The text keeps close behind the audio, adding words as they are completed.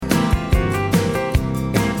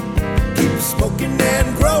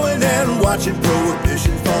watching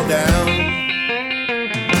prohibition fall down.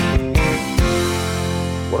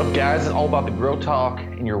 What up, guys? It's all about the grow talk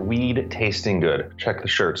and your weed tasting good. Check the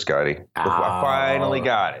shirt, Scotty. I finally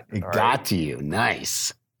got it. It got to you.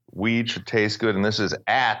 Nice. Weed should taste good, and this is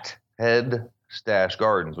at Head Stash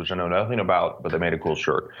Gardens, which I know nothing about, but they made a cool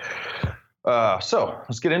shirt. So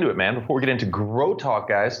let's get into it, man. Before we get into grow talk,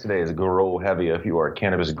 guys, today is grow heavy. If you are a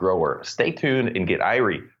cannabis grower, stay tuned and get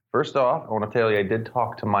irie. First off, I want to tell you, I did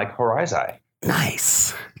talk to Mike Horizai.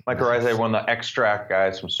 Nice. Mike Horizai, one of the extract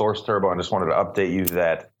guys from Source Turbo. I just wanted to update you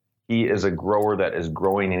that he is a grower that is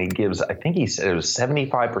growing, and he gives, I think he said it was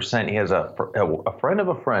 75%. He has a friend of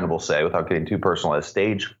a friend, we'll say, without getting too personal, has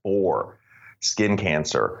stage 4 skin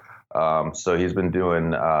cancer. So he's been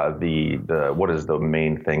doing the what is the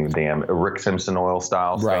main thing? Damn, Rick Simpson oil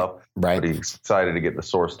style stuff. Right. But he's excited to get the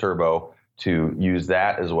Source Turbo to use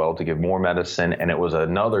that as well to give more medicine. And it was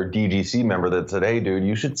another DGC member that said, "Hey, dude,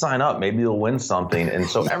 you should sign up. Maybe you'll win something." And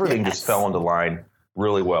so everything just fell into line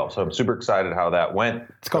really well. So I'm super excited how that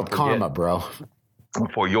went. It's called karma, bro.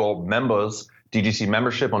 For your members, DGC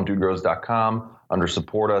membership on dudegrows.com. Under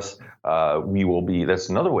support us, we will be, that's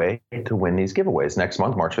another way to win these giveaways. Next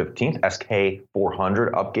month, March 15th,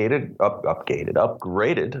 SK400 upgraded,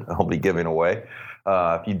 I'll be giving away.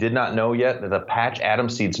 If you did not know yet, the Patch Adam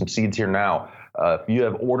seeds, some seeds here now. If you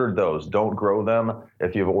have ordered those, don't grow them.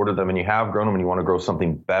 If you have ordered them and you have grown them and you want to grow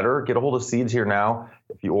something better, get a hold of seeds here now.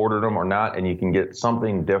 If you ordered them or not, and you can get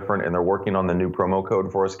something different. And they're working on the new promo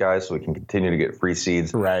code for us, guys, so we can continue to get free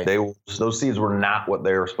seeds. Right. Those seeds were not what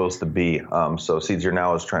they were supposed to be. So Seeds Here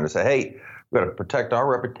Now is trying to say, hey, we got to protect our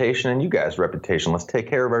reputation and you guys' reputation. Let's take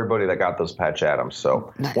care of everybody that got those Patch Adams.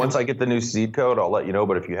 So once I get the new seed code, I'll let you know.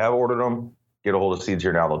 But if you have ordered them, get a hold of Seeds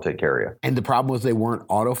Here Now. They'll take care of you. And the problem was they weren't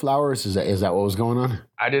auto flowers? Is that what was going on?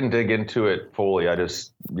 I didn't dig into it fully. I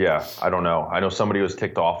don't know. I know somebody was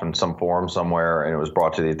ticked off in some forum somewhere, and it was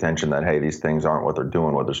brought to the attention that, hey, these things aren't what they're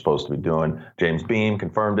doing, what they're supposed to be doing. James Beam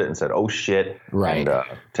confirmed it and said, oh, shit. Right. And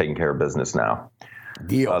taking care of business now.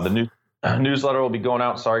 Deal. The new newsletter will be going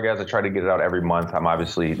out. Sorry, guys. I try to get it out every month. I'm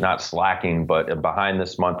obviously not slacking, but behind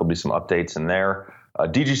this month, there'll be some updates in there.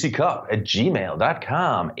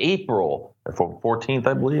 DGCcup@gmail.com, April 14th,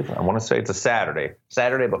 I believe. I want to say it's a Saturday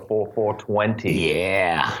before 420.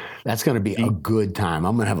 Yeah, that's going to be a good time.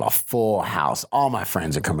 I'm going to have a full house. All my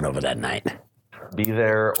friends are coming over that night. Be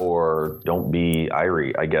there or don't be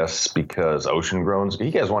Irie, I guess, because Ocean Grown's,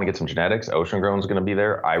 you guys want to get some genetics? Ocean Grown's going to be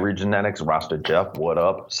there. Irie Genetics, Rasta Jeff, what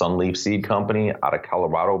up? Sunleaf Seed Company out of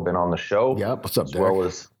Colorado, been on the show. Yep, what's up, as Derek? well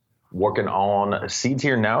as working on Seeds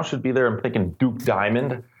Here Now should be there. I'm thinking Duke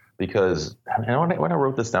Diamond because when I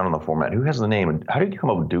wrote this down on the format, who has the name? How did you come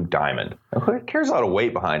up with Duke Diamond? Who cares a lot of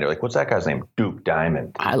weight behind it? Like, what's that guy's name? Duke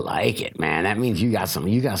Diamond. I like it, man. That means you got some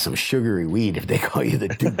sugary weed if they call you the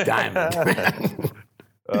Duke Diamond.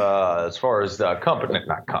 As far as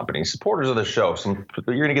supporters of the show,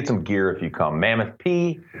 you're going to get some gear if you come. Mammoth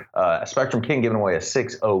P, Spectrum King giving away a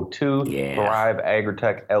 602. Yeah. Thrive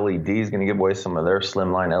Agritech LED is going to give away some of their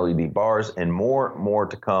slimline LED bars and more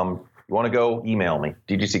to come. If you want to go, email me,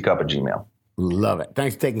 dgccup@gmail. Love it.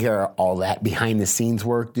 Thanks for taking care of all that behind-the-scenes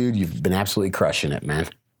work, dude. You've been absolutely crushing it, man.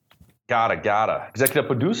 Gotta. Executive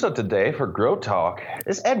producer today for Grow Talk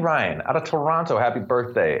is Ed Ryan out of Toronto. Happy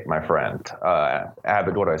birthday, my friend.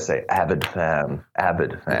 Avid fan.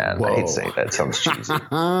 Whoa. I hate saying that. It sounds cheesy.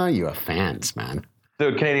 You are fans, man.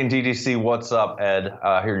 Dude, Canadian DGC, what's up, Ed?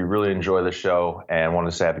 I hear you really enjoy the show and wanted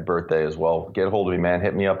to say happy birthday as well. Get a hold of me, man.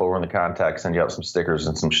 Hit me up over in the contact. Send you out some stickers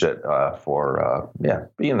and some shit for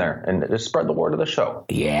being there. And just spread the word of the show.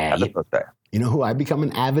 Yeah. Happy birthday. You know who I become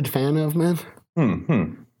an avid fan of, man?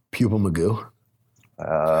 Pupil Magoo.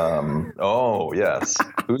 Oh, yes.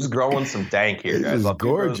 Who's growing some dank here, guys? This is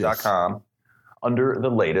gorgeous. Dudegrows.com. Under the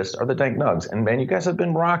latest are the dank nugs. And, man, you guys have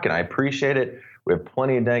been rocking. I appreciate it. We have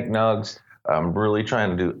plenty of dank nugs. I'm really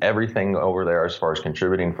trying to do everything over there as far as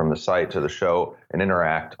contributing from the site to the show and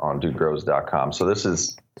interact on dudegrows.com. So this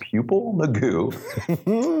is Pupil Magoo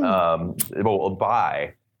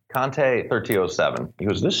by Conte 1307. He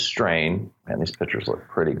goes, this strain, man, these pictures look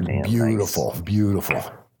pretty damn Beautiful.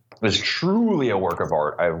 It's truly a work of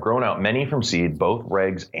art. I've grown out many from seed, both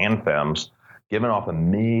regs and fems, giving off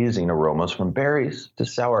amazing aromas from berries to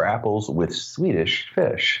sour apples with Swedish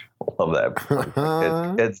fish. Love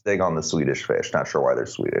that. Kids dig on the Swedish fish. Not sure why they're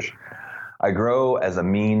Swedish. I grow as a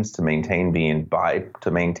means to maintain being bipolar.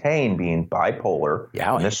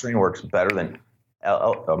 Yeah, and this strain works better than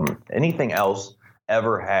anything else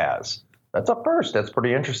ever has. That's a first. That's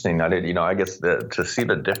pretty interesting. I guess to see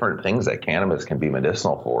the different things that cannabis can be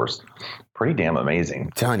medicinal for is pretty damn amazing.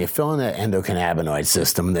 I'm telling you, filling the endocannabinoid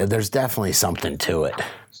system, there's definitely something to it.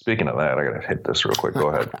 Speaking of that, I got to hit this real quick. Go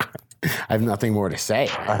ahead. I have nothing more to say.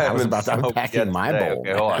 I was about to unpacking my bowl.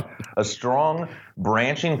 Okay, hold on. A strong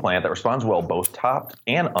branching plant that responds well both topped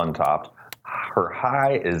and untopped. Her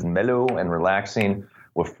high is mellow and relaxing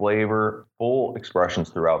with flavor, full expressions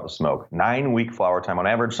throughout the smoke. 9-week flower time on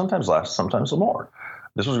average, sometimes less, sometimes more.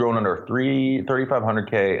 This was grown under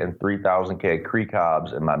 3,500K and 3,000K Creek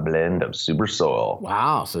Hobbs in my blend of super soil.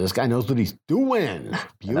 Wow, so this guy knows what he's doing.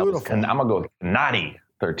 Beautiful. I'm going to go with Kanadi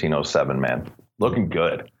 1307, man. Looking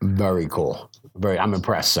good. Very cool. I'm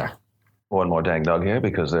impressed, sir. One more dank dog here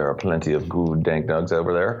because there are plenty of good dank dogs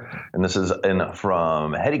over there. And this is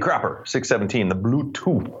from Hetty Cropper, 617, the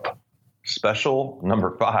Bluetooth Special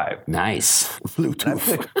number 5. Nice.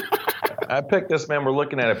 Bluetooth. I picked this, man. We're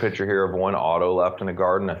looking at a picture here of one auto left in the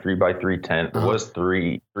garden, a 3x3 tent. It was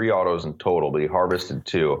three autos in total, but he harvested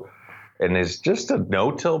 2. And it's just a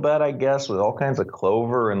no-till bed, I guess, with all kinds of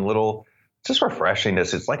clover and little, just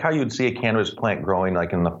refreshingness. It's like how you'd see a cannabis plant growing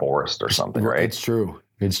like in the forest or something, right? It's true.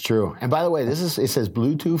 It's true. And by the way, it says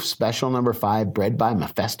Bluetooth Special number 5, bred by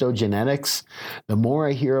Mephisto Genetics. The more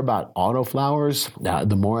I hear about autoflowers,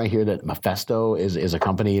 the more I hear that Mephisto is a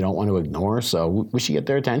company you don't want to ignore. So we should get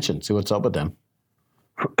their attention, see what's up with them.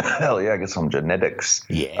 Hell yeah, get some genetics.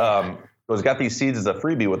 Yeah. It's got these seeds as a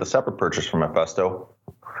freebie with a separate purchase from Mephisto.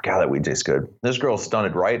 God, that weed tastes good. This girl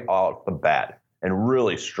stunted right off the bat and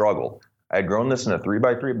really struggled. I had grown this in a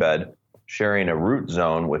 3x3 bed, sharing a root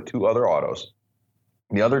zone with 2 other autos.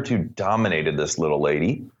 The other 2 dominated this little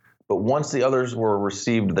lady, but once the others were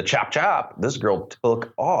received the chop, this girl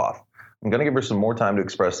took off. I'm going to give her some more time to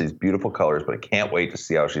express these beautiful colors, but I can't wait to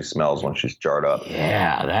see how she smells when she's jarred up.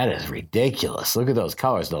 Yeah, that is ridiculous. Look at those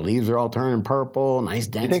colors. The leaves are all turning purple, nice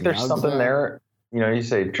dense. You think there's something there? You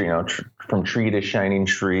say, from tree to shining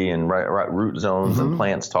tree and right root zones and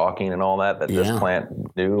plants talking and all that this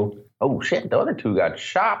plant knew. Oh, shit, the other 2 got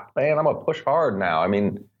chopped, man. I'm going to push hard now. I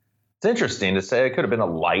mean, it's interesting to say. It could have been a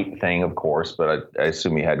light thing, of course, but I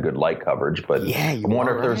assume he had good light coverage. But I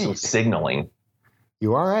wonder if there's some signaling.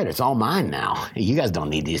 You're all right. It's all mine now. You guys don't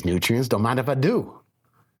need these nutrients. Don't mind if I do.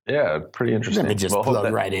 Yeah, pretty interesting. Let me just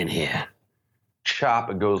plug right in here. Chop,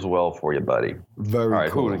 it goes well for you, buddy. Very cool. All right,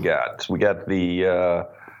 who we got? We got the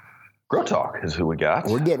Grow Talk is who we got.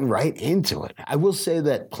 We're getting right into it. I will say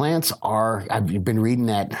that plants are, I've been reading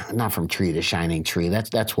that, not from tree to shining tree.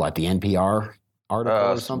 That's what, the NPR article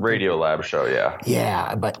or something? Radio Lab show, yeah.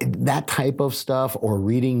 Yeah, but that type of stuff, or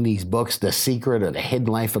reading these books, The Secret or The Hidden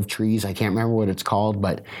Life of Trees, I can't remember what it's called,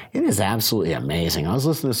 but it is absolutely amazing. I was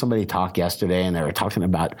listening to somebody talk yesterday, and they were talking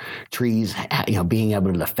about trees, being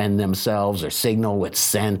able to defend themselves or signal with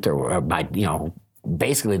scent or by,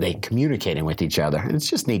 basically they communicating with each other. It's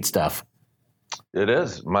just neat stuff. It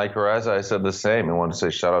is. Mike Raza, I said the same. I wanted to say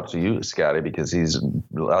shout out to you, Scotty, because he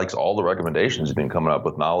likes all the recommendations. He's been coming up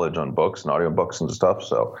with knowledge on books and audiobooks and stuff.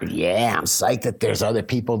 So yeah, I'm psyched that there's other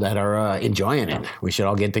people that are enjoying it. We should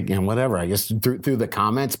all get to whatever. I guess through the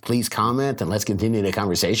comments, please comment and let's continue the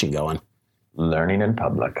conversation going. Learning in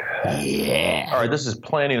public. Yeah. All right, this is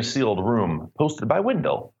Planning a Sealed Room, posted by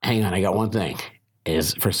Wendell. Hang on, I got one thing.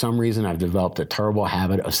 Is for some reason I've developed a terrible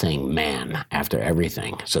habit of saying man after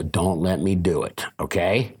everything. So don't let me do it,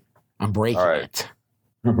 okay? I'm breaking it.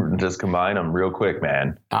 Just combine them real quick,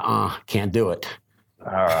 man. Can't do it.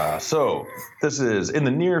 So this is, in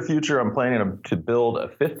the near future, I'm planning to build a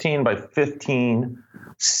 15 by 15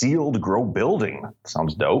 sealed grow building.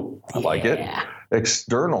 Sounds dope. I like it.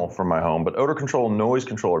 External from my home, but odor control and noise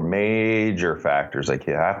control are major factors I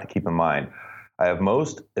have to keep in mind. I have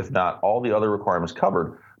most, if not all, the other requirements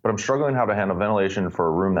covered, but I'm struggling how to handle ventilation for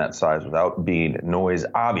a room that size without being noise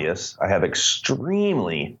obvious. I have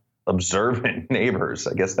extremely observant neighbors.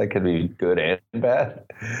 I guess that could be good and bad.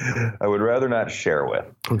 I would rather not share with.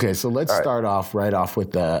 Okay, so let's start off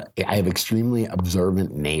with I have extremely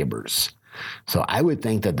observant neighbors. So I would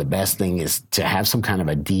think that the best thing is to have some kind of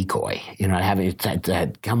a decoy, having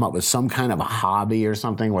to come up with some kind of a hobby or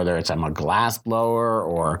something, whether it's I'm a glass blower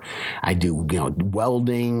or I do,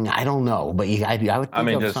 welding. I don't know, but I would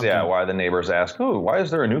think why the neighbors ask, why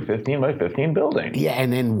is there a new 15 by 15 building? Yeah,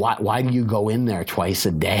 and then why do you go in there twice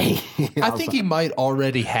a day? I think he might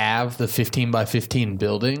already have the 15 by 15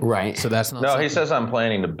 building. Right. So that's not. No, he says I'm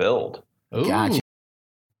planning to build. Ooh. Gotcha.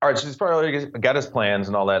 All right, so he's probably got his plans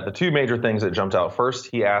and all that. The 2 major things that jumped out. First,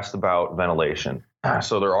 he asked about ventilation.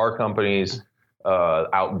 So there are companies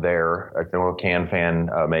out there. I know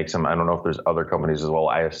CanFan makes them. I don't know if there's other companies as well.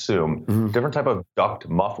 I assume different type of duct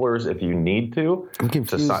mufflers if you need to. I'm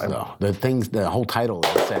confused though. The whole title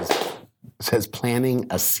says planning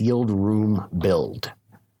a sealed room build.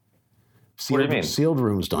 What do you mean? Sealed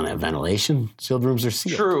rooms don't have ventilation. Sealed rooms are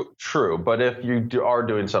sealed. True. But if you are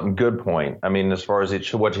doing something, good point. I mean, as far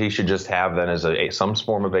as what he should just have then is some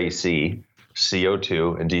form of AC,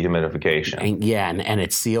 CO2, and dehumidification. And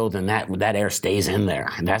it's sealed, and that air stays in there,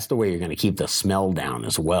 and that's the way you're going to keep the smell down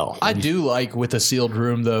as well. I do like with a sealed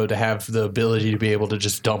room though to have the ability to be able to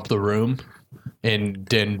just dump the room. And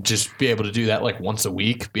then just be able to do that like once a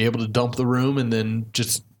week, be able to dump the room and then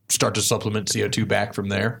just start to supplement CO2 back from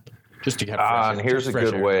there. Just to get fresh and here's a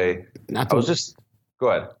good air. way. Go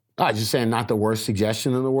ahead. I was just saying, not the worst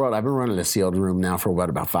suggestion in the world. I've been running a sealed room now for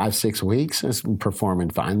about 5-6 weeks. It's been performing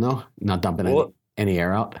fine though. Not dumping any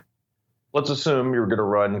air out. Let's assume you're going to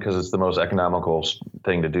run because it's the most economical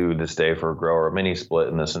thing to do this day for a grower, a mini split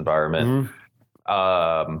in this environment.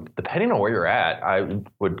 Depending on where you're at, I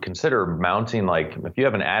would consider mounting, like if you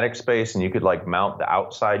have an attic space and you could like mount the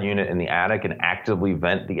outside unit in the attic and actively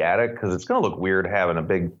vent the attic, because it's going to look weird having a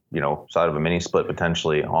big, side of a mini split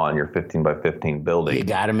potentially on your 15 by 15 building. You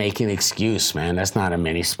got to make an excuse, man. That's not a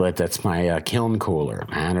mini split. That's my kiln cooler,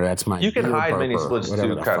 man, or that's my. You can hide mini splits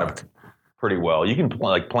too, kind of pretty well. You can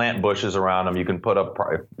plant bushes around them. You can put up,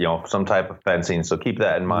 some type of fencing. So keep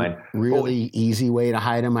that in mind. Really easy way to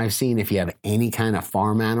hide them. I've seen if you have any kind of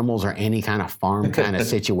farm animals or any kind of farm kind of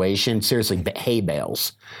situation. Seriously, hay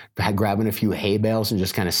bales. Grabbing a few hay bales and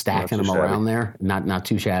just kind of stacking them around there. Not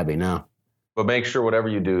too shabby, no. But make sure whatever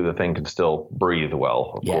you do, the thing can still breathe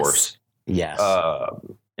well. Of course. Yes.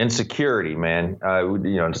 Insecurity, man.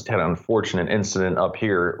 Just had an unfortunate incident up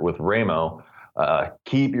here with Ramo.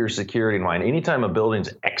 Keep your security in mind. Anytime a building's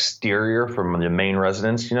exterior from the main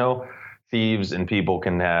residence, thieves and people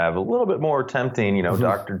can have a little bit more tempting.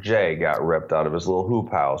 Dr. J got ripped out of his little hoop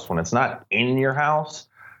house. When it's not in your house,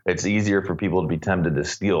 it's easier for people to be tempted to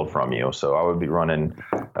steal from you. So I would be running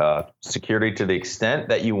security to the extent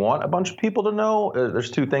that you want a bunch of people to know.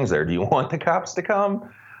 There's two things there. Do you want the cops to come?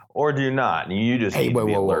 Or do you not? You just need to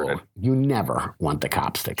be alerted. You never want the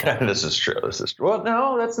cops to come. This is true. Well,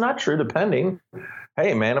 no, that's not true, depending.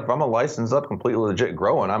 Hey, man, if I'm a licensed up, completely legit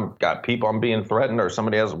grower, and I've got people I'm being threatened or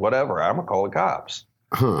somebody has whatever, I'm going to call the cops.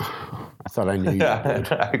 Huh. I thought I knew you.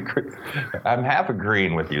 I agree. I'm half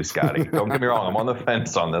agreeing with you, Scotty. Don't get me wrong. I'm on the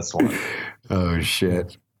fence on this one. Oh,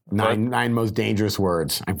 shit. Nine most dangerous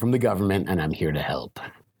words. I'm from the government, and I'm here to help.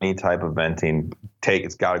 Any type of venting,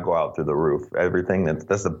 it's got to go out through the roof. Everything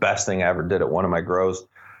that's the best thing I ever did at one of my grows.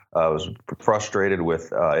 I was frustrated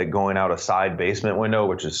with it going out a side basement window,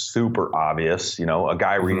 which is super obvious. A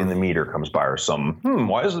guy reading the meter comes by or something.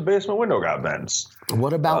 Why does the basement window got vents?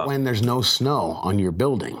 What about when there's no snow on your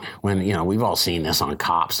building? When, we've all seen this on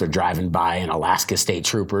cops. They're driving by and Alaska State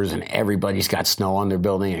Troopers and everybody's got snow on their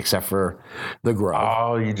building except for the grow.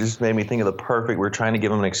 Oh, you just made me think of the perfect. We're trying to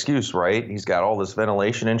give him an excuse, right? He's got all this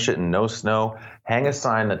ventilation and shit and no snow. Hang a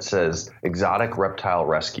sign that says Exotic Reptile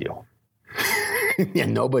Rescue. Yeah,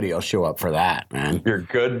 nobody will show up for that, man. You're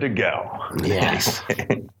good to go. Yes.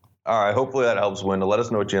 All right. Hopefully that helps, Wendell. Let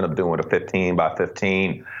us know what you end up doing with a 15 by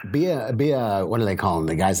 15. Be a what do they call them?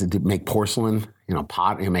 The guys that make porcelain,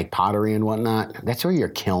 make pottery and whatnot. That's where your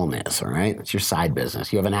kiln is, all right? It's your side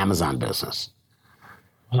business. You have an Amazon business.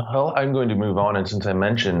 Well, I'm going to move on, and since I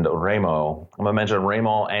mentioned Ramo, I'm going to mention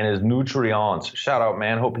Ramo and his nutrients. Shout out,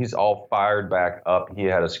 man. Hope he's all fired back up. He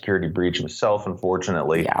had a security breach himself,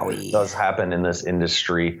 unfortunately. Yowie. It does happen in this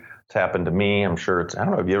industry. It's happened to me. I'm sure I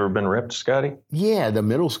don't know. Have you ever been ripped, Scotty? Yeah, the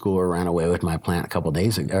middle schooler ran away with my plant a couple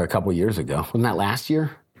years ago. Wasn't that last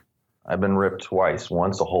year? I've been ripped twice.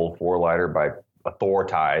 Once a whole 4-liter by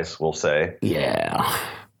authorities, we'll say. Yeah.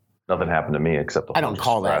 Nothing happened to me except I don't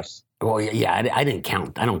call that. Well, yeah, I didn't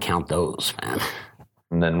count. I don't count those, man.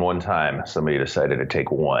 And then one time, somebody decided to take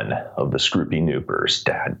one of the Scroopy Noopers.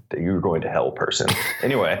 Dad, you're going to hell, person.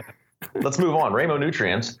 Anyway, let's move on. Ramo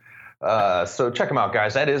Nutrients. So check them out,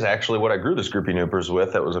 guys. That is actually what I grew the Scroopy Noopers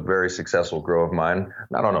with. That was a very successful grow of mine.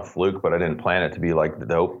 Not on a fluke, but I didn't plan it to be like the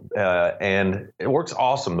dope. And it works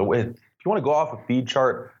awesome. If you want to go off a feed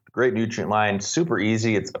chart, great nutrient line, super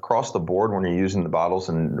easy. It's across the board when you're using the bottles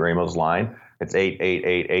in Ramo's line. It's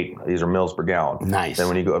 8. These are mils per gallon. Nice. Then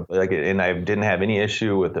when you go and I didn't have any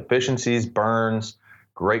issue with efficiencies, burns,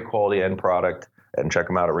 great quality end product. And check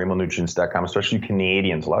them out at RamoNutrients.com, especially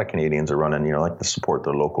Canadians. A lot of Canadians are running, like to support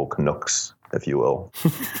their local Canucks, if you will.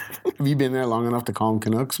 Have you been there long enough to call them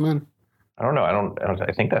Canucks, man? I don't know.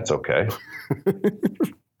 I think that's okay.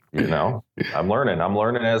 You know, I'm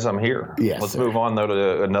learning as I'm here. Yes, Let's sir. move on though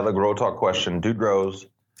to another Grow Talk question.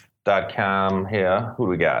 DudeGrows.com here. Who do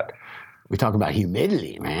we got? We talk about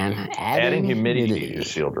humidity, man. Adding humidity to your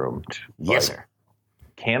sealed room. Yes, sir.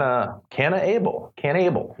 Canna-able.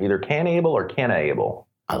 Either Canna-able or Canna-able.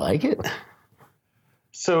 I like it.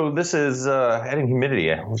 So this is adding humidity.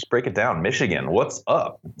 Let's break it down. Michigan, what's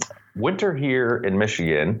up? Winter here in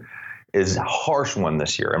Michigan is a harsh one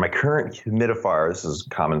this year. And my current humidifier, this is a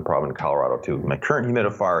common problem in Colorado too. My current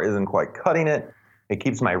humidifier isn't quite cutting it. It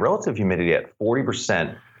keeps my relative humidity at 40%.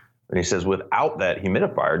 And he says without that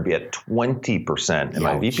humidifier, it'd be at 20%. And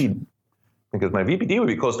my VPD would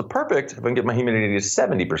be close to perfect if I can get my humidity to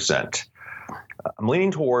 70%. I'm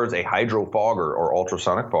leaning towards a hydro fogger or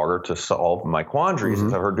ultrasonic fogger to solve my quandaries,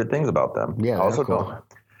 since I've heard good things about them. Yeah, also cool.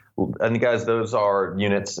 And guys, those are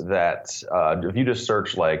units that if you just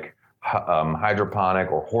search like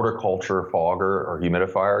hydroponic or horticulture fogger or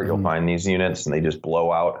humidifier, you'll find these units, and they just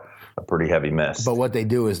blow out a pretty heavy mist. But what they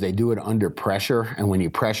do is they do it under pressure, and when you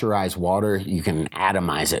pressurize water, you can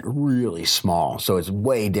atomize it really small. So it's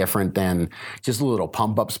way different than just little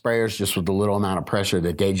pump-up sprayers, just with the little amount of pressure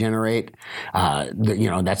that they generate.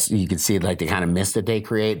 That's you can see like the kind of mist that they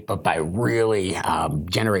create. But by really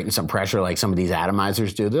generating some pressure, like some of these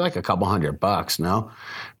atomizers do, they're like a couple $100, no?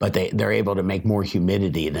 But they're able to make more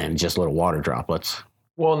humidity than just little water droplets.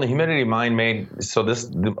 Well, in the humidity mine made, so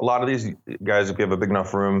a lot of these guys, if you have a big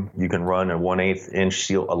enough room, you can run a 1/8 inch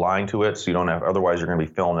seal a line to it, so you don't have, otherwise you're going to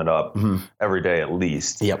be filling it up every day at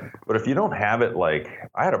least. Yep. But if you don't have it, like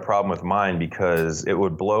I had a problem with mine because it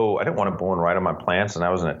would blow. I didn't want it blowing right on my plants, and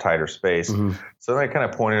I was in a tighter space. So then I kind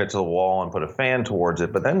of pointed it to the wall and put a fan towards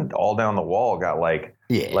it, but then all down the wall got like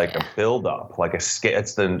a buildup, like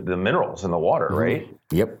it's the minerals in the water, right?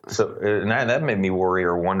 Yep. So and that made me worry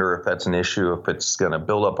or wonder if that's an issue, if it's going to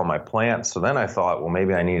build up on my plants. So then I thought, well,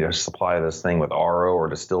 maybe I need to supply this thing with RO or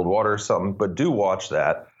distilled water or something. But do watch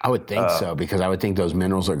that. I would think so, because I would think those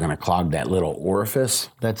minerals are going to clog that little orifice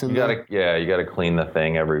that's in there. You got to clean the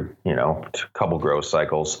thing every couple grow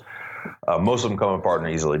cycles. Most of them come apart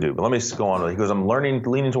and easily do. But let me go on. He goes, I'm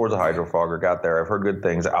leaning towards a hydrofogger. Got there. I've heard good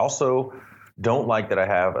things. I also don't like that I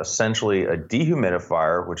have essentially a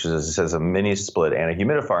dehumidifier, which is, it says, a mini split, and a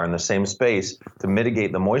humidifier in the same space to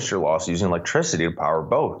mitigate the moisture loss using electricity to power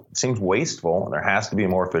both. It seems wasteful, and there has to be a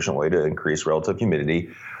more efficient way to increase relative humidity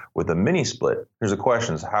with a mini split. Here's the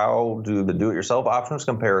questions. How do the do-it-yourself options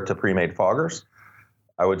compare to pre-made foggers?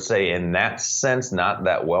 I would say in that sense, not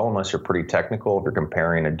that well, unless you're pretty technical, if you're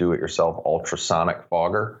comparing a do-it-yourself ultrasonic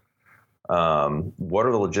fogger. What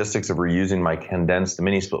are the logistics of reusing my condensed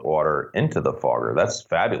mini split water into the fogger? That's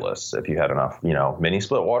fabulous. If you had enough, mini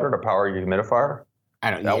split water to power your humidifier,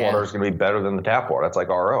 that water is going to be better than the tap water. That's like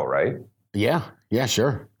RO, right? Yeah,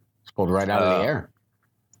 sure. It's pulled right out of the air.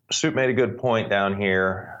 Soup made a good point down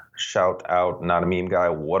here. Shout out, not a meme guy.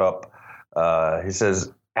 What up? He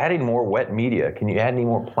says, adding more wet media. Can you add any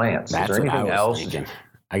more plants? That's is there what anything I was else? thinking.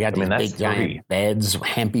 I got these big giant beds,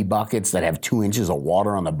 hempy buckets that have 2 inches of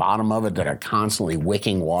water on the bottom of it that are constantly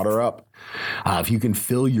wicking water up. If you can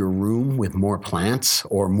fill your room with more plants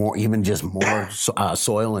or more, even just more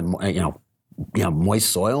soil and moist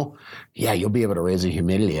soil, you'll be able to raise the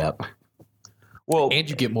humidity up. Well, and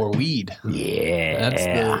you get more weed. Yeah,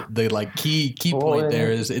 That's the like key point there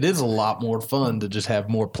is it is a lot more fun to just have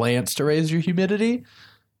more plants to raise your humidity.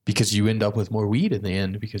 Because you end up with more weed in the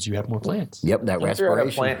end because you have more plants. Yep, that respiration. If you're at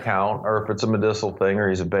a plant count, or if it's a medicinal thing, or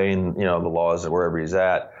he's obeying, the laws wherever he's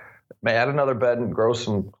at, add another bed and grow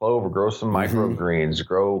some clover, grow some microgreens,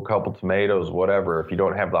 grow a couple tomatoes, whatever. If you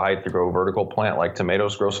don't have the height to grow a vertical plant like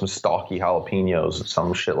tomatoes, grow some stalky jalapenos,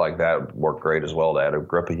 some shit like that would work great as well to add a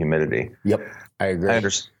grip of humidity. Yep, I agree. I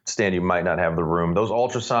understand you might not have the room. Those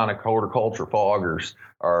ultrasonic horticulture foggers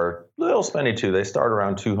are a little spendy too. They start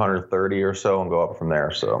around $230 or so and go up from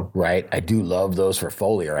there. So right, I do love those for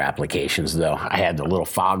foliar applications though. I had the little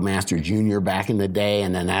Fogmaster Junior back in the day,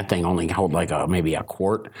 and then that thing only held like maybe a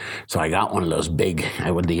quart. So I got one of those big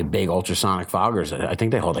ultrasonic foggers. I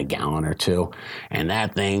think they hold a gallon or two, and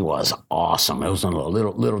that thing was awesome. It was one of the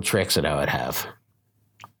little tricks that I would have.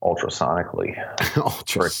 Ultrasonically.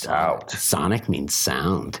 Tricked out. Sonic means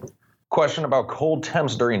sound. Question about cold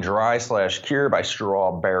temps during dry/cure by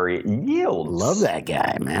Strawberry Yields. Love that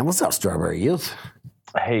guy, man. What's up, Strawberry Yields?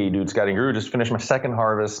 Hey, dude, Scotty Guru. Just finished my second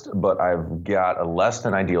harvest, but I've got a less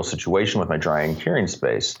than ideal situation with my drying curing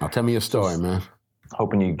space. Tell me your story, man.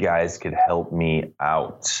 Hoping you guys could help me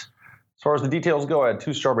out. As far as the details go, I had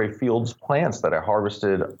 2 Strawberry Fields plants that I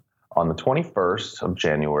harvested on the 21st of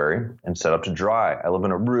January and set up to dry. I live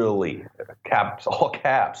in a really, all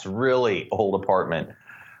caps, really old apartment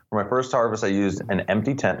For my first harvest, I used an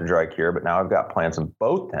empty tent to dry cure, but now I've got plants in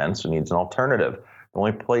both tents who needs an alternative. The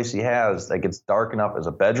only place he has that gets dark enough is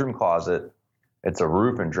a bedroom closet. It's a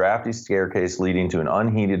roof and drafty staircase leading to an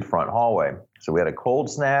unheated front hallway. So we had a cold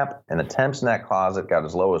snap, and the temps in that closet got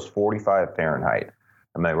as low as 45 Fahrenheit.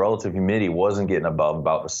 And my relative humidity wasn't getting above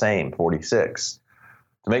about the same, 46.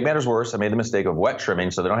 To make matters worse, I made the mistake of wet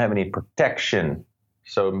trimming, so they don't have any protection.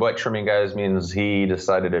 So wet trimming, guys, means he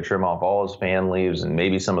decided to trim off all his fan leaves and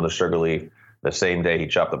maybe some of the sugar leaf the same day he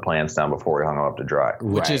chopped the plants down before he hung them up to dry.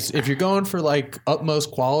 Which is, if you're going for like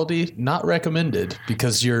utmost quality, not recommended,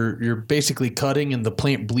 because you're basically cutting and the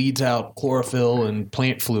plant bleeds out chlorophyll and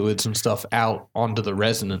plant fluids and stuff out onto the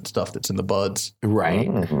resin and stuff that's in the buds. Right.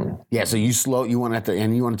 Mm-hmm. Yeah. So you want it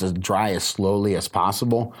to dry as slowly as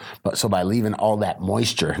possible. But so by leaving all that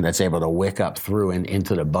moisture that's able to wick up through and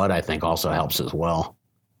into the bud, I think also helps as well.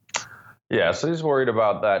 Yeah. So he's worried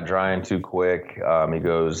about that drying too quick. He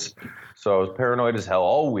goes, so I was paranoid as hell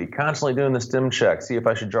all week, constantly doing the stem check, see if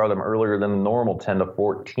I should dry them earlier than the normal 10 to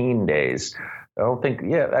 14 days. I don't think,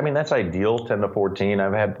 that's ideal, 10 to 14.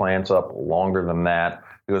 I've had plants up longer than that.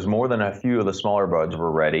 It was more than a few of the smaller buds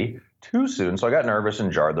were ready too soon, so I got nervous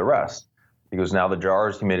and jarred the rest. He goes, now the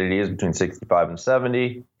jar's humidity is between 65 and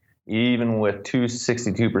 70, even with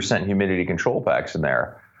 62% humidity control packs in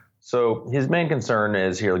there. So his main concern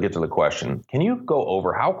is, here, let's get to the question. Can you go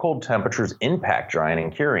over how cold temperatures impact drying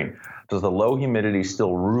and curing? Does the low humidity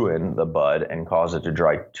still ruin the bud and cause it to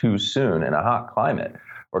dry too soon in a hot climate?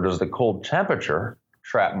 Or does the cold temperature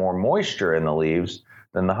trap more moisture in the leaves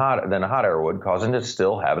than a hot air would, causing it to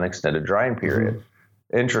still have an extended drying period?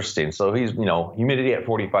 Mm-hmm. Interesting. So he's, humidity at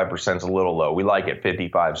 45% is a little low. We like it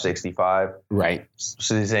 55, 65. Right.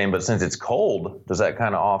 So he's saying, but since it's cold, does that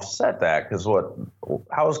kind of offset that? Because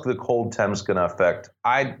how is the cold temps going to affect?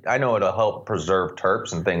 I know it'll help preserve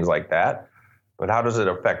terps and things like that, but how does it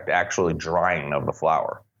affect the actually drying of the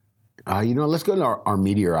flower? Let's go to our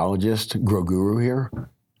meteorologist, Grow Guru here.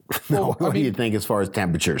 Well, what do you think as far as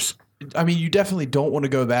temperatures? I mean, you definitely don't want to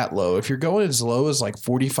go that low. If you're going as low as like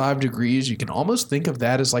 45 degrees, you can almost think of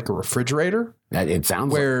that as like a refrigerator. It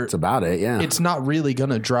sounds like it's about it, yeah. It's not really going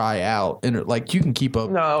to dry out. And like you can keep up.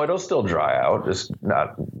 No, it'll still dry out. Just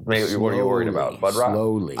not. Maybe slowly, what are you worried about? Bud rot?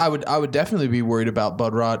 Slowly. I would definitely be worried about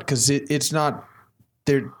bud rot because it's not.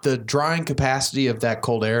 The drying capacity of that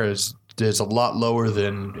cold air is a lot lower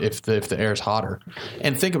than if the air is hotter.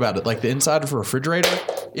 And think about it, like the inside of a refrigerator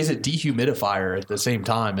is a dehumidifier at the same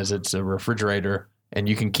time as it's a refrigerator, and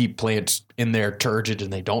you can keep plants in there turgid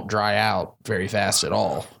and they don't dry out very fast at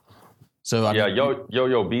all. So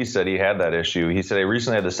Yo-Yo B said he had that issue. He said, I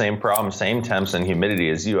recently had the same problem, same temps and humidity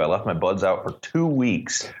as you. I left my buds out for 2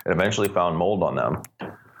 weeks and eventually found mold on them.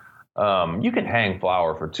 You can hang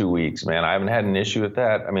flower for 2 weeks, man. I haven't had an issue with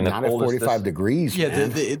that. I mean, not at 45 degrees. Yeah,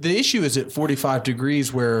 the issue is at 45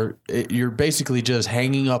 degrees where you're basically just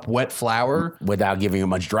hanging up wet flour without giving it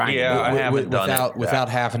much drying. Yeah, I haven't done it without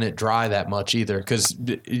having it dry that much either. Because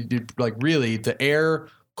like really,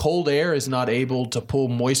 cold air is not able to pull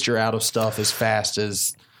moisture out of stuff as fast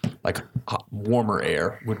as like warmer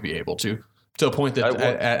air would be able to a point that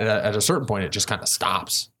at a certain point it just kind of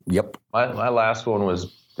stops. Yep. My last one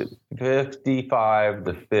was 55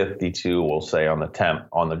 to 52, we'll say, on the temp,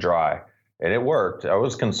 on the dry. And it worked. I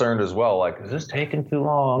was concerned as well, like, is this taking too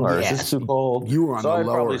long or is this too cold? You were on I'd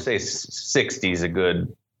probably say 60 is a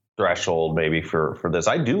good threshold maybe for this.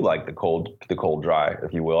 I do like the cold dry,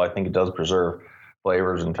 if you will. I think it does preserve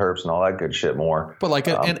flavors and terps and all that good shit more. But like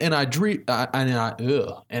an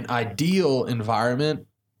ideal environment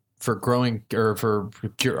for growing or for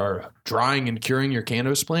drying and curing your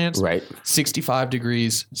cannabis plants, right? 65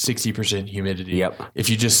 degrees, 60% humidity. Yep.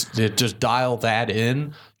 If you just dial that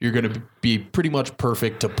in, you're going to be pretty much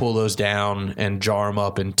perfect to pull those down and jar them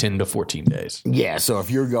up in 10 to 14 days. Yeah. So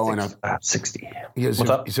if you're going 60,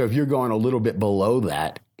 so if you're going a little bit below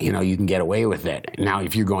that, you can get away with it. Now,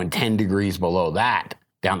 if you're going 10 degrees below that,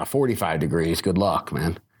 down to 45 degrees, good luck,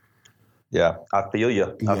 man. Yeah, I feel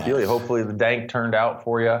you. Hopefully the dank turned out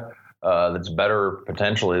for you. That's better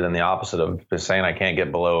potentially than the opposite of just saying I can't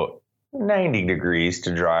get below 90 degrees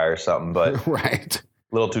to dry or something, but right.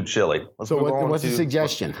 A little too chilly. So what's the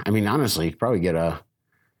suggestion? I mean, honestly, you probably get a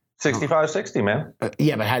 65, 60, man.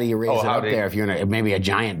 Yeah, but how do you raise it up there if you're in maybe a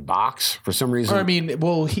giant box for some reason? Or, I mean,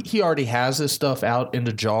 well, he already has this stuff out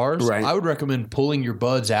into jars. Right. I would recommend pulling your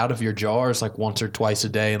buds out of your jars like once or twice a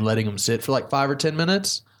day and letting them sit for like 5 or 10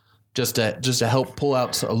 minutes. Just to help pull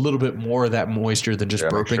out a little bit more of that moisture than just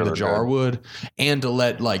burping the jar would, and to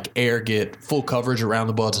let like air get full coverage around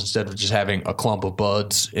the buds instead of just having a clump of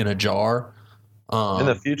buds in a jar. In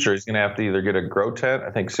the future, he's going to have to either get a grow tent.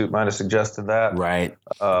 I think Soup might have suggested that. Right.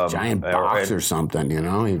 Giant box or something,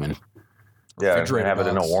 even. Yeah, and have it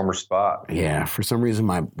in a warmer spot. Yeah, for some reason,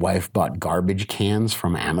 my wife bought garbage cans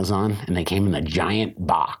from Amazon, and they came in a giant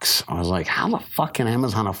box. I was like, how the fuck can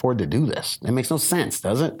Amazon afford to do this? It makes no sense,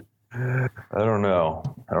 does it? I don't know.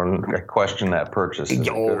 I question that purchase.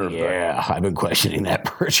 Oh, yeah. I've been questioning that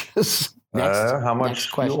purchase. How much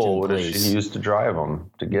fuel would she use to drive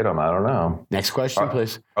them, to get them? I don't know. Next question,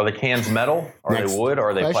 please. Are the cans metal? Are they wood?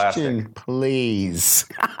 Or are they plastic? Please.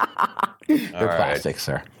 They're plastic,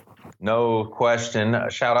 sir. No question.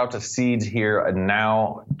 Shout out to Seeds Here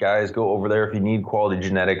Now. Guys, go over there if you need quality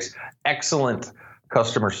genetics. Excellent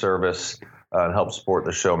customer service. And help support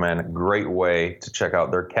the show, man. Great way to check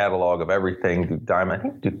out their catalog of everything. Duke Diamond. I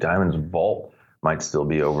think Duke Diamond's vault might still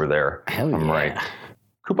be over there. Hell yeah. I'm right.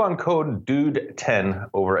 Coupon code DUDE10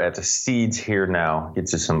 over at Seeds Here Now.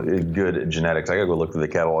 Gets you some good genetics. I got to go look through the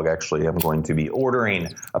catalog, actually. I'm going to be ordering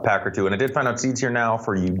a pack or two. And I did find out Seeds Here Now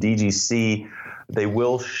for you DGC. They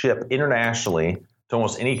will ship internationally to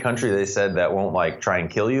almost any country, they said, that won't try and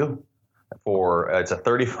kill you. It's a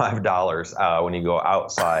 $35 when you go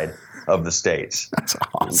outside of the States. That's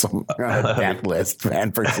awesome. That list,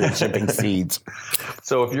 man, for shipping seeds.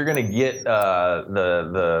 So if you're going to get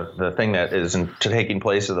the thing that is taking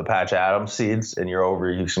place of the Patch Adams seeds, and you're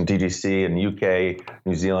over using DGC in UK,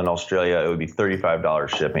 New Zealand, Australia, it would be $35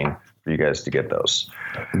 shipping for you guys to get those.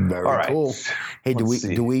 Very cool. Hey, do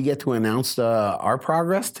we get to announce our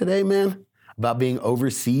progress today, man? About being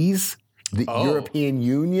overseas? The European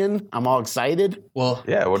Union. I'm all excited. Well,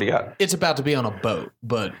 yeah. What do you got? It's about to be on a boat,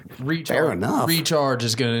 but recharge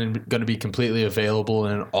is going to be completely available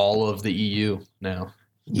in all of the EU now.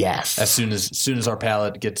 Yes. As soon as our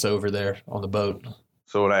pallet gets over there on the boat.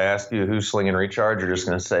 So when I ask you who's slinging recharge, you're just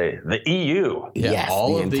going to say the EU. Yeah, yes,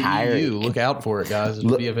 all of the EU. Look out for it, guys.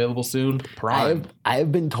 It'll be available soon. Prime.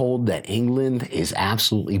 I've been told that England is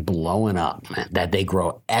absolutely blowing up. That they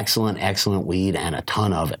grow excellent weed and a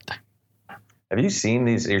ton of it. Have you seen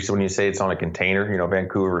these? When you say it's on a container,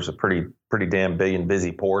 Vancouver's a pretty damn big and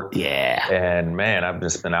busy port. Yeah. And man, I've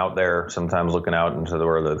just been out there sometimes looking out into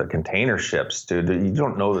where the container ships, dude. You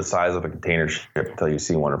don't know the size of a container ship until you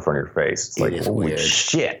see one in front of your face. It's like, holy weird.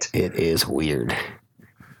 Shit. It is weird.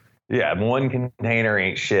 Yeah, one container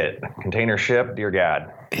ain't shit. Container ship, dear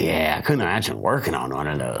God. Yeah, I couldn't imagine working on one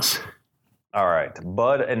of those. All right,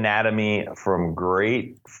 Bud Anatomy from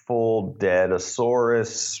Grateful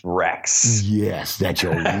Deadosaurus Rex. Yes, that's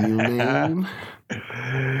your real name.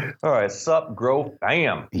 All right, sup, grow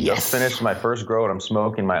fam. Yes. Just finished my first grow, and I'm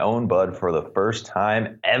smoking my own bud for the first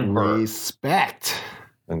time ever. Respect.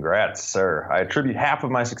 Congrats, sir. I attribute half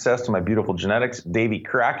of my success to my beautiful genetics. Davy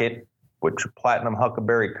Crockett, which platinum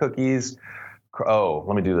huckleberry cookies. Oh,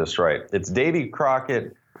 let me do this right. It's Davy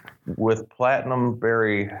Crockett with platinum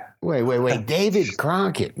berry. Wait. David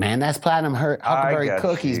Crockett, man. That's platinum huckleberry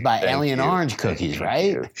cookies by Alien Orange Cookies,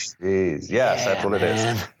 right? Jeez. Yes, that's what it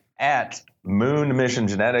is. At Moon Mission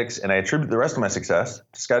Genetics, and I attribute the rest of my success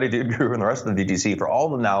to Scotty Dude Guru and the rest of the DGC for all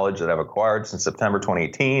the knowledge that I've acquired since September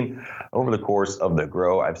 2018. Over the course of the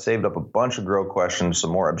grow, I've saved up a bunch of grow questions,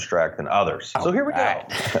 some more abstract than others. So here we go.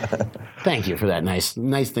 Thank you for that nice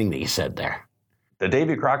thing that you said there. The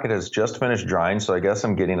Davy Crockett has just finished drying, so I guess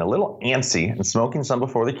I'm getting a little antsy and smoking some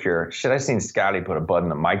before the cure. Shit, I seen Scotty put a bud in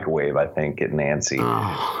the microwave, I think, getting antsy.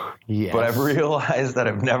 Oh, yes. But I've realized that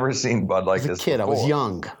I've never seen bud like this before. I was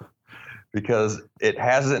young. Because it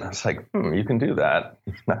hasn't, it's like, you can do that.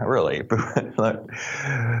 Not really.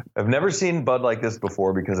 I've never seen bud like this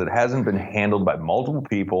before because it hasn't been handled by multiple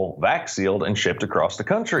people, vac sealed, and shipped across the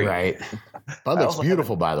country. Right. Bud looks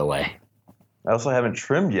beautiful, by the way. I also haven't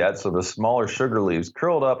trimmed yet, so the smaller sugar leaves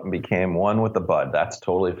curled up and became one with the bud. That's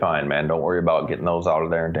totally fine, man. Don't worry about getting those out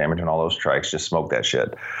of there and damaging all those trikes. Just smoke that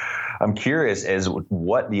shit. I'm curious as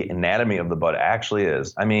what the anatomy of the bud actually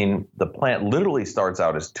is. I mean, the plant literally starts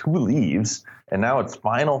out as 2 leaves, and now its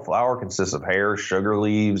final flower consists of hair, sugar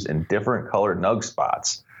leaves, and different colored nug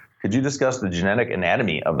spots. Could you discuss the genetic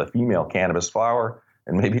anatomy of the female cannabis flower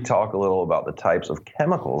and maybe talk a little about the types of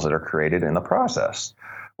chemicals that are created in the process?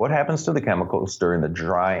 What happens to the chemicals during the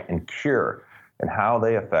dry and cure, and how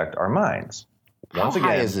they affect our minds? How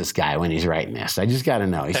high is this guy when he's writing this? I just got to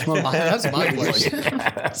know. He's smoking. That's my question.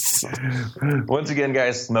 Yes. Once again,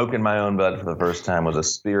 guys, smoking my own bud for the first time was a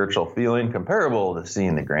spiritual feeling comparable to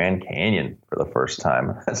seeing the Grand Canyon for the first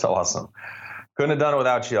time. That's awesome. Couldn't have done it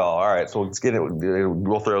without y'all. All right, so let's get it.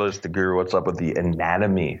 We'll throw this to Guru. What's up with the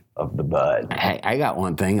anatomy of the bud? I got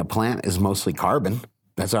one thing. A plant is mostly carbon.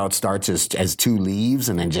 That's how it starts as 2 leaves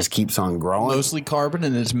and then just keeps on growing. Mostly carbon,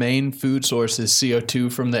 and its main food source is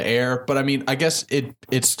CO2 from the air. But I mean, I guess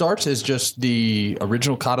it starts as just the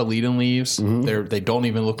original cotyledon leaves. They don't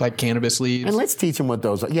even look like cannabis leaves. And let's teach them what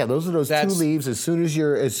those are. Yeah, those are those 2 leaves. As soon as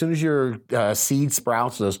your seed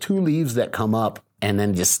sprouts, those 2 leaves that come up and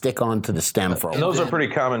then just stick onto the stem for a And those are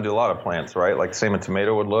pretty common to a lot of plants, right? Like same a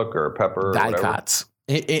tomato would look or a pepper. Or dicots.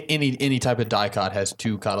 Any type of dicot has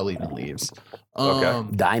 2 cotyledon leaves. Okay.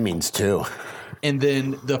 Diamonds too. And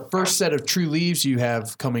then the first set of true leaves you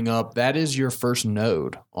have coming up, that is your first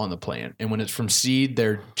node on the plant. And when it's from seed,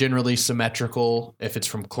 they're generally symmetrical. If it's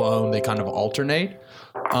from clone, they kind of alternate.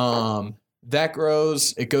 That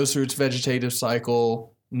grows, it goes through its vegetative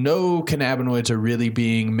cycle. No cannabinoids are really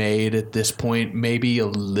being made at this point. Maybe a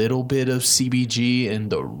little bit of CBG in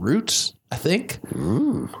the roots, I think.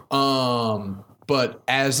 But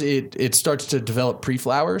as it starts to develop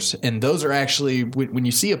pre-flowers, and those are actually, when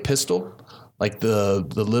you see a pistil, like the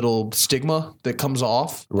little stigma that comes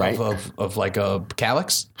off right. of like a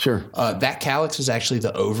calyx. Sure. That calyx is actually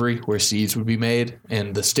the ovary where seeds would be made,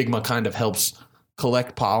 and the stigma kind of helps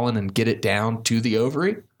collect pollen and get it down to the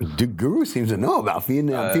ovary. Guru seems to know about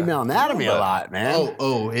female anatomy a lot, man.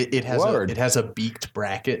 It has a beaked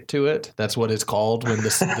bracket to it. That's what it's called when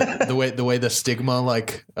the way the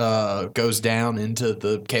stigma goes down into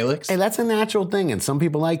the calyx. Hey, that's a natural thing, and some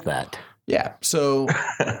people like that. Yeah. So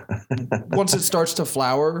once it starts to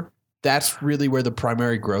flower, that's really where the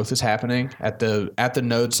primary growth is happening at the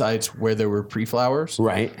node sites where there were pre-flowers.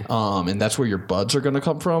 Right. And that's where your buds are going to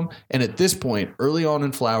come from. And at this point, early on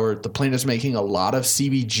in flower, the plant is making a lot of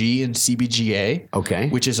CBG and CBGA. Okay.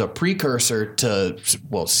 Which is a precursor to,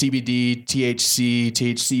 CBD, THC,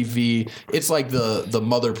 THCV. It's like the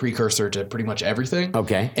mother precursor to pretty much everything.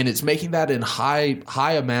 Okay. And it's making that in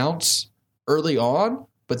high amounts early on,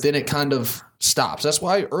 but then it kind of stops. That's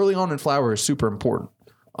why early on in flower is super important.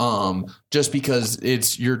 Just because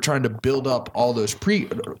you're trying to build up all those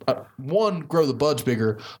grow the buds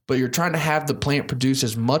bigger, but you're trying to have the plant produce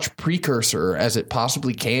as much precursor as it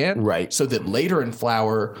possibly can. Right. So that later in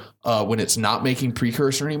flower, when it's not making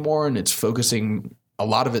precursor anymore and it's focusing a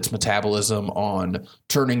lot of its metabolism on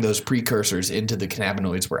turning those precursors into the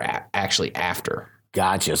cannabinoids we're actually after.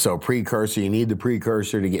 Gotcha. So precursor, you need the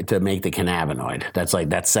precursor to make the cannabinoid.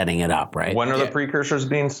 That's setting it up, right? When are the precursors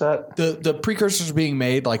being set? The precursors are being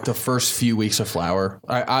made like the first few weeks of flower.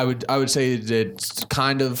 I would say it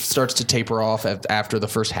kind of starts to taper off after the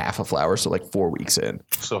first half of flower, so like 4 weeks in.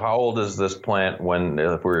 So how old is this plant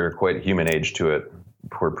if we're quite human age to it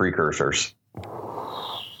for precursors?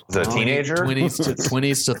 Is it a teenager?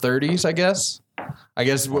 20s to 30s, I guess. I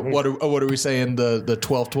guess what are we saying? The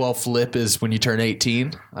 12-12 flip is when you turn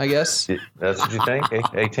 18, I guess. That's what you think?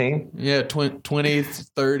 18? Yeah,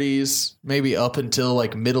 20s, 30s, maybe up until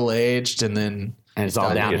like middle aged, and then it's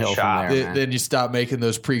all downhill from there. Then you stop making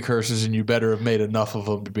those precursors, and you better have made enough of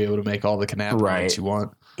them to be able to make all the cannabinoids you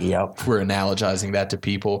want. Yep. We're analogizing that to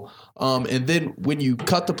people. And then when you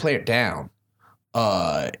cut the plant down,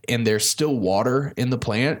 and there's still water in the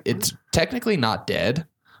plant, it's technically not dead.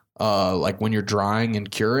 Like when you're drying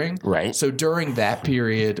and curing. Right. So during that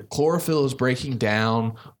period, chlorophyll is breaking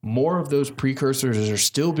down. More of those precursors are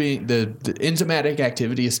still being, the enzymatic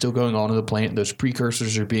activity is still going on in the plant. Those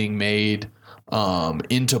precursors are being made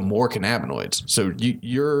into more cannabinoids. So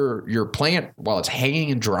your plant, while it's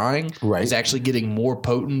hanging and drying, is actually getting more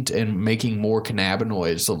potent and making more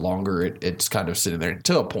cannabinoids the longer it's kind of sitting there,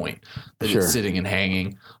 to a point that it's sitting and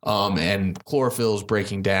hanging. And chlorophyll is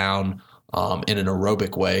breaking down in an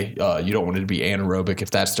aerobic way. You don't want it to be anaerobic.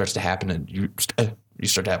 If that starts to happen, and you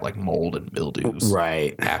start to have like mold and mildews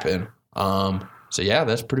happen. So yeah,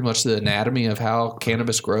 that's pretty much the anatomy of how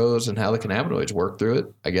cannabis grows and how the cannabinoids work through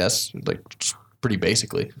it, I guess, like just pretty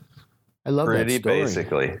basically. I love that story. Pretty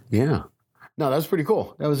basically. Yeah. No, that was pretty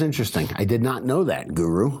cool. That was interesting. I did not know that,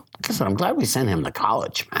 Guru. I'm glad we sent him to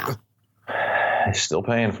college, man. He's still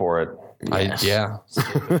paying for it. Yes.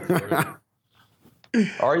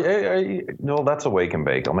 No, that's a wake and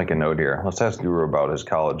bake. I'll make a note here. Let's ask Guru about his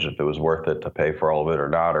college, if it was worth it to pay for all of it or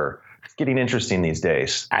not, or it's getting interesting these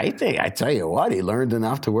days. I tell you what, he learned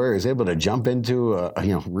enough to where he's able to jump into,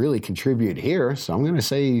 really contribute here. So I'm going to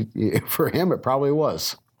say for him, it probably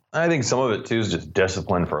was. I think some of it too is just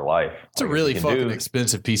discipline for life. It's a really fucking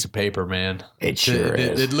expensive piece of paper, man. It sure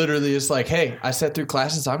is. It literally is like, hey, I sat through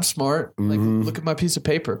classes. I'm smart. Like, look at my piece of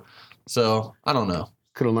paper. So I don't know.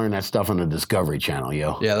 Could have learned that stuff on the Discovery Channel,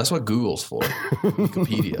 yo. Yeah, that's what Google's for.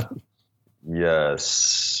 Wikipedia.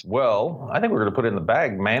 Yes. Well, I think we're going to put it in the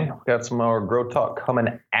bag, man. We've got some more Grow Talk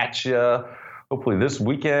coming at you. hopefully this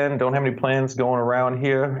weekend. Don't have any plans going around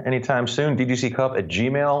here anytime soon.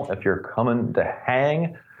 DGCcup@gmail. If you're coming to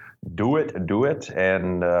hang, do it.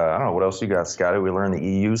 And I don't know, what else you got, Scotty? We learned the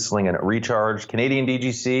EU slinging it. Recharge. Canadian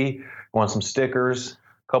DGC. Want some stickers?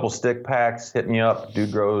 Couple stick packs, hit me up,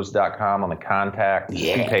 dudegrows.com on the contact.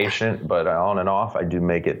 Yeah. Be patient, but on and off, I do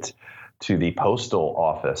make it to the postal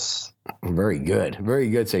office. Very good. Very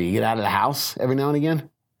good. So you get out of the house every now and again?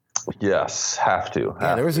 Yes, have to.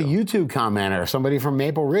 Yeah, there was a YouTube commenter. Somebody from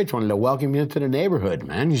Maple Ridge wanted to welcome you to the neighborhood,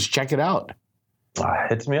 man. You should check it out.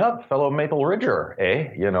 Hits me up, fellow Maple Ridger, eh?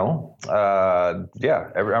 You know,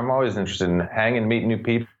 I'm always interested in hanging, meeting new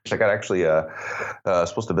people. I got actually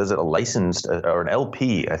supposed to visit a licensed or an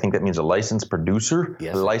LP. I think that means a licensed producer.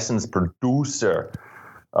 Yes. A licensed producer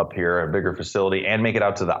up here at a bigger facility, and make it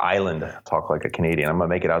out to the island. Talk like a Canadian. I'm gonna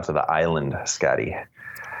make it out to the island, Scotty.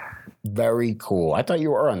 Very cool. I thought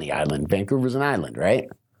you were on the island. Vancouver's an island, right?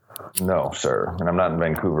 No, sir. And I'm not in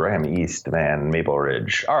Vancouver. I am east, man, Maple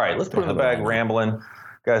Ridge. All right, let's put in the bag rambling.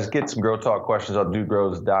 Guys, get some Grow Talk questions on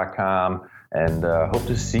dudegrows.com. And hope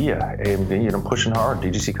to see you. AMD, I'm pushing hard.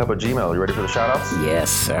 DGC Cup at Gmail. You ready for the shout-outs? Yes,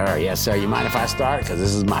 sir. Yes, sir. You mind if I start? Because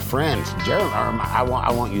this is my friend, Gerald. I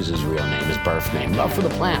won't use his real name, his birth name. Love for the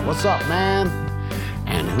plant. What's up, man?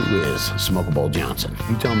 And who is Smokable Johnson?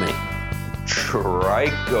 You tell me.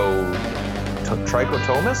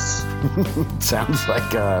 Trichotomus? Sounds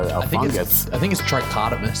like a fungus. I think it's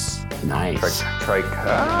trichotomous. Nice.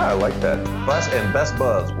 I like that. Best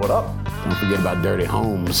Buzz, what up? Don't forget about Dirty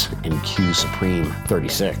Homes and Q Supreme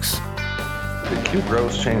 36. Did Q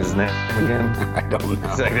Gross change his name again? I don't know.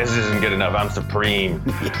 It's like, this isn't good enough. I'm Supreme.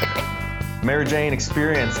 Mary Jane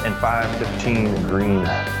Experience and 515 Green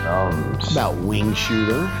Thumbs. About Wing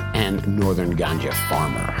Shooter and Northern Ganja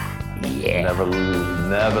Farmer. Yeah. Never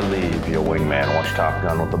leave your wingman. I watched Top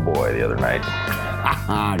Gun with the boy the other night.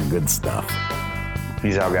 Good stuff.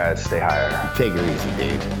 Peace out, guys. Stay higher. Take her easy,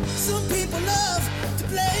 dude. Some people love to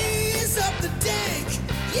blaze up the dank.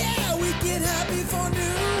 Yeah, we get happy for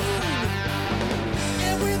noon.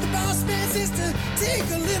 And when the boss man says to take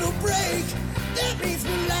a little break, that means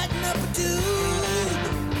we're lighting up a dude.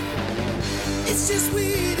 It's just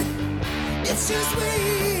weed. It's just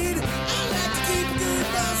weed. I like to keep a good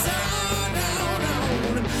buzz on.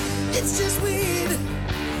 It's just weed.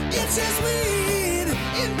 It's just weed.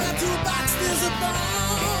 In my toolbox there's a bone.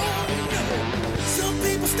 Some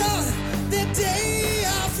people start their day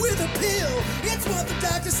off with a pill. It's what the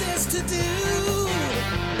doctor says to do.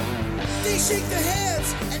 They shake their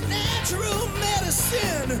heads at natural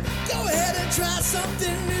medicine. Go ahead and try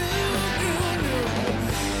something new.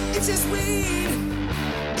 It's just weed.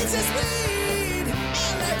 It's just weed.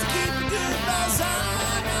 I like to keep a good buzz on.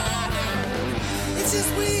 It's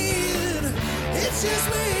just weed. It's just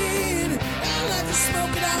weed. I like to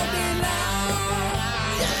smoke it all day long.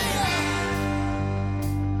 Yeah.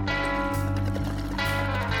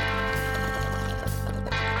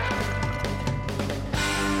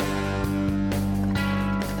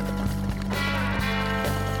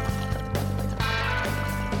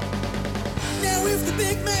 Now if the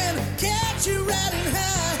big man catch you riding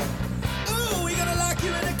high, ooh, we gonna lock you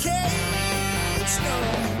in a cage. No.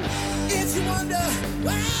 If you wonder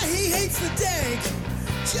why he hates the dank,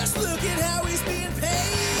 just look at how he's being